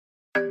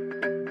Hey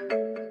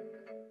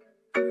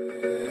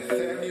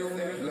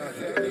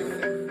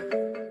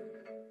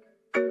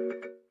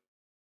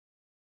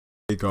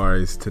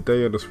guys,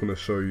 today I just want to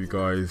show you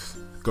guys,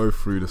 go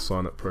through the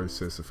sign up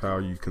process of how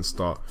you can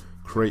start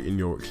creating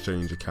your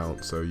exchange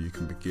account so you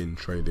can begin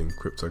trading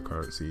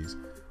cryptocurrencies.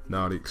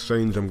 Now the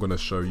exchange I'm going to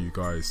show you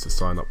guys to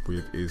sign up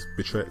with is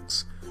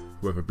Bittrex.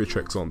 However,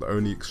 Bittrex aren't the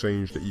only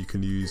exchange that you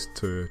can use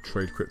to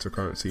trade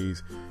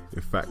cryptocurrencies.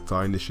 In fact,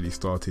 I initially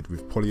started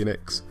with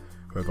Polynex.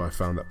 However, I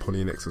found that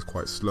Polynex is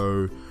quite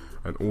slow,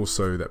 and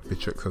also that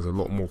Bittrex has a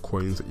lot more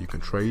coins that you can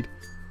trade.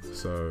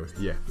 So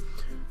yeah,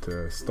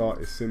 to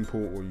start is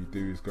simple. All you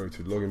do is go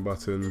to the login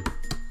button,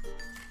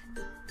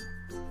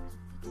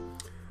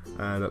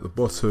 and at the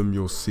bottom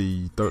you'll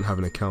see don't have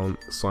an account,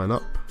 sign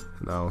up.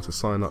 Now to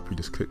sign up, you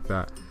just click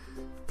that,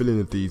 fill in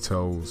the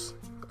details,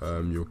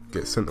 you'll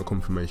get sent a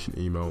confirmation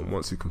email, and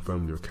once you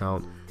confirm your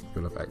account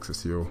you'll have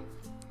access to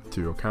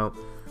your account.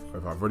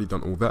 I've already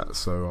done all that,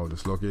 so I'll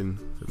just log in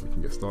and we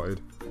can get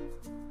started.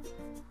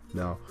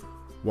 Now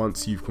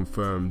once you've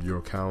confirmed your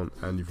account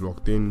and you've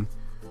logged in,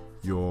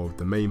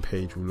 the main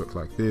page will look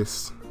like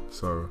this.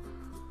 So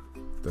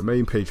the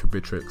main page for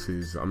Bittrex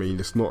is, I mean,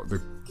 it's not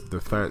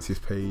the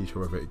fanciest page,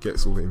 however it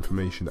gets all the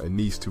information that it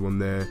needs to on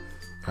there.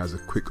 It has a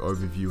quick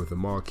overview of the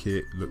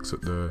market, looks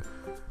at the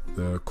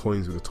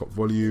coins with the top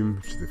volume,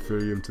 which is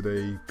Ethereum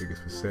today,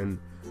 biggest percent.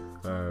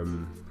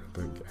 I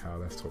don't get how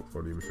that's top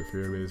volume if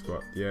Ethereum is, but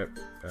yeah.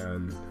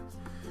 And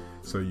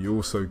so you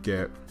also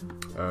get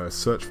a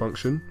search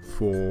function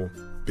for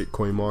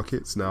Bitcoin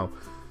markets. Now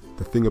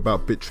the thing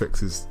about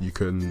Bittrex is you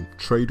can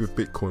trade with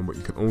Bitcoin, but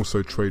you can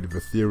also trade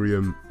with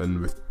Ethereum and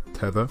with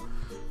Tether.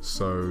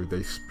 So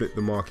they split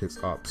the markets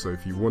up. So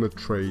if you want to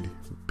trade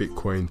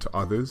Bitcoin to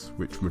others,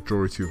 which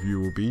majority of you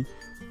will be,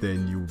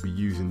 then you will be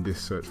using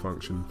this search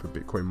function for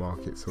Bitcoin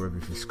markets. However,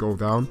 if you scroll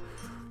down,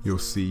 you'll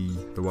see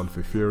the one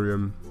for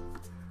Ethereum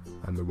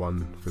and the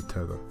one for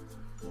Tether.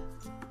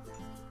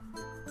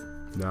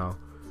 Now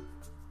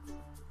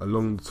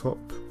along the top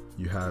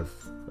you have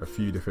a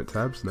few different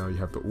tabs. Now you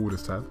have the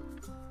orders tab,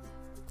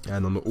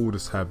 and on the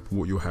orders tab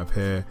what you'll have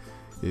here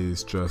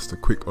is just a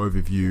quick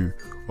overview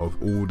of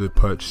all the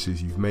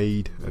purchases you've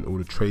made and all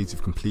the trades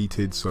you've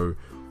completed. So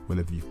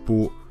whenever you've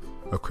bought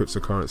a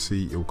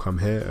cryptocurrency, it will come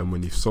here, and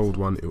when you've sold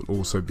one, it will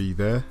also be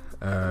there.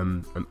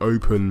 An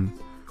open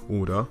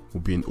order will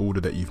be an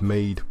order that you've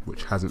made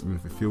which hasn't been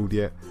fulfilled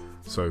yet.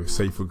 So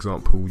say for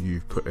example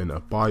you've put in a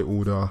buy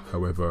order,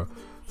 however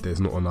there's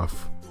not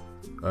enough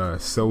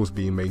sales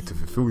being made to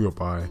fulfill your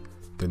buy,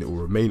 then it will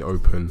remain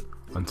open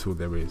until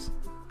there is.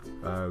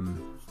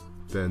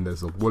 Then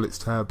there's a wallets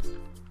tab.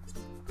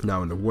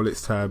 Now in the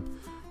wallets tab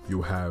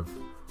you'll have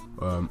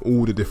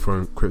all the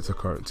different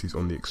cryptocurrencies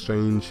on the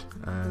exchange,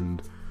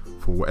 and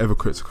for whatever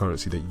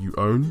cryptocurrency that you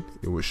own,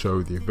 it will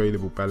show the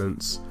available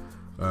balance,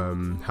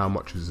 how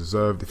much is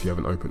reserved if you have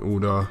an open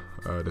order,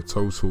 the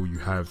total you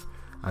have,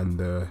 and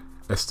the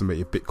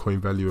estimated Bitcoin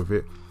value of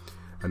it.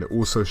 And it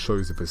also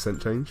shows the percent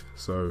change.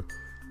 So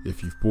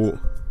if you've bought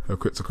a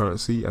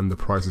cryptocurrency and the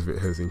price of it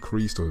has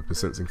increased, or the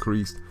percent's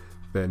increased,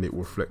 then it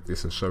will reflect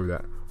this and show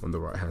that on the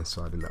right hand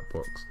side in that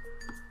box.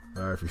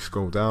 If you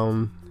scroll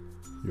down,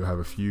 you'll have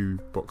a few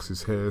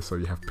boxes here. So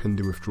you have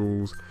pending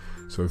withdrawals.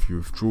 So if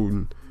you've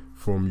withdrawn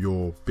from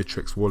your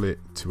Bittrex wallet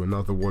to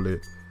another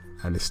wallet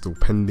and it's still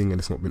pending and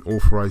it's not been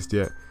authorized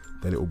yet,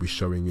 then it will be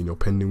showing in your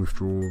pending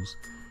withdrawals.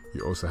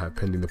 You also have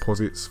pending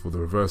deposits for the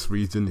reverse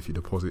reason, if you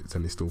deposit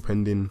and it's still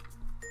pending.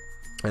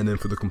 And then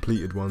for the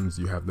completed ones,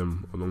 you have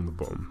them along the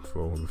bottom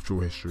for withdrawal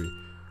history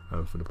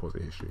and for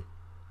deposit history.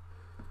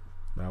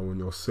 Now on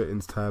your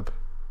settings tab,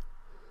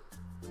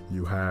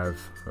 you have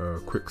a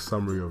quick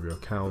summary of your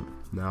account.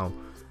 Now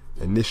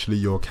initially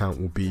your account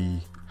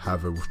will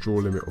have a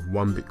withdrawal limit of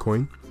 1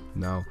 Bitcoin.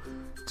 Now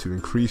to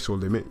increase your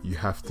limit, you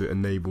have to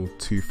enable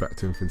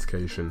two-factor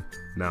authentication.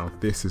 Now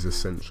this is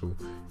essential.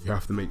 You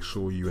have to make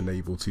sure you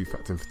enable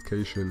two-factor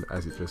authentication,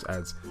 as it just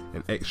adds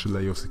an extra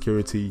layer of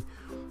security.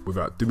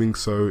 Without doing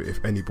so,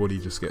 if anybody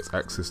just gets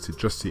access to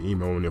just your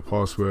email and your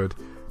password,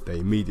 they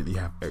immediately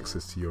have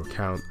access to your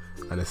account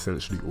and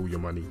essentially all your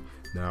money.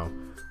 Now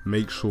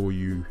make sure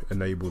you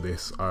enable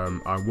this.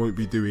 I won't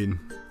be doing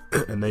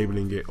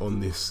enabling it on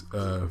this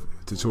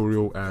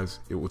tutorial, as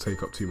it will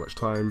take up too much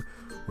time.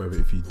 However,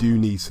 if you do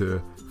need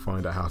to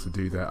find out how to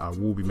do that, I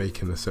will be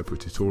making a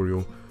separate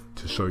tutorial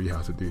to show you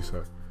how to do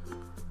so.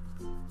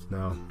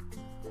 Now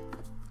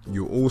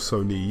you'll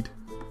also need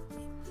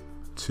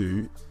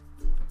to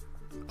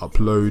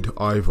upload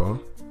either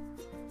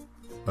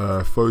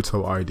a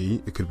photo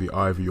ID. It could be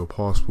either your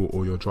passport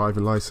or your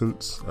driving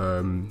license.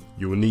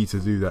 You will need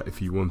to do that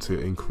if you want to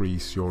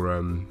increase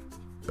your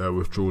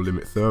withdrawal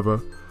limit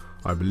further.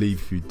 I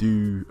believe if you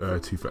do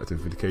two-factor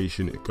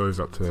authentication, it goes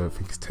up to, I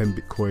think it's 10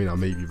 Bitcoin, I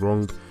may be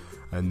wrong,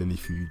 and then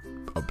if you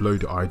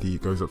upload the ID,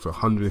 it goes up to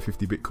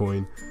 150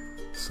 Bitcoin.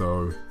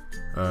 So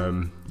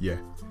yeah,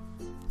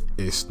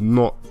 it's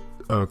not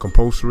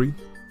compulsory,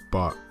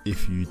 but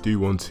if you do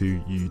want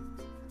to, you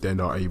then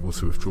are able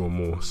to withdraw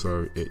more,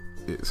 so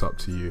it's up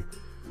to you.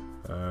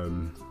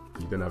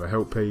 You then have a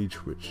help page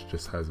which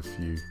just has a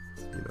few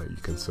you know, you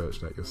can search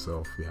that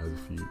yourself. It has a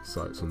few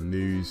sites on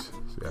news,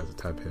 so it has a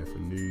tab here for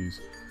news,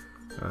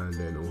 and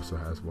then also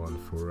has one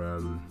for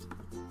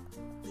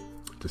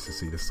just to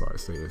see the site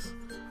status.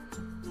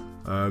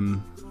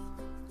 And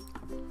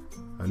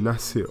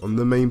that's it on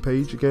the main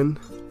page again,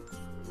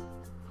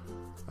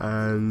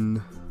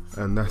 and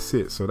that's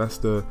it. So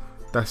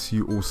that's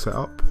you all set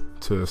up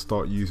to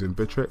start using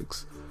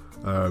Bittrex.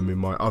 In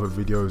my other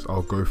videos,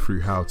 I'll go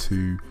through how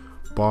to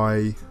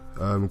buy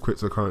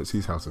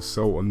cryptocurrencies, how to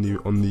sell on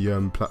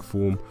the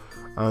platform,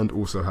 and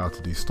also how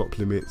to do stop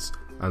limits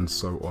and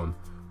so on.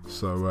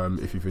 So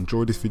if you've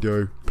enjoyed this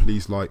video,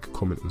 please like,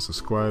 comment and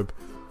subscribe,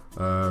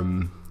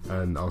 and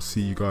I'll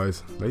see you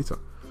guys later.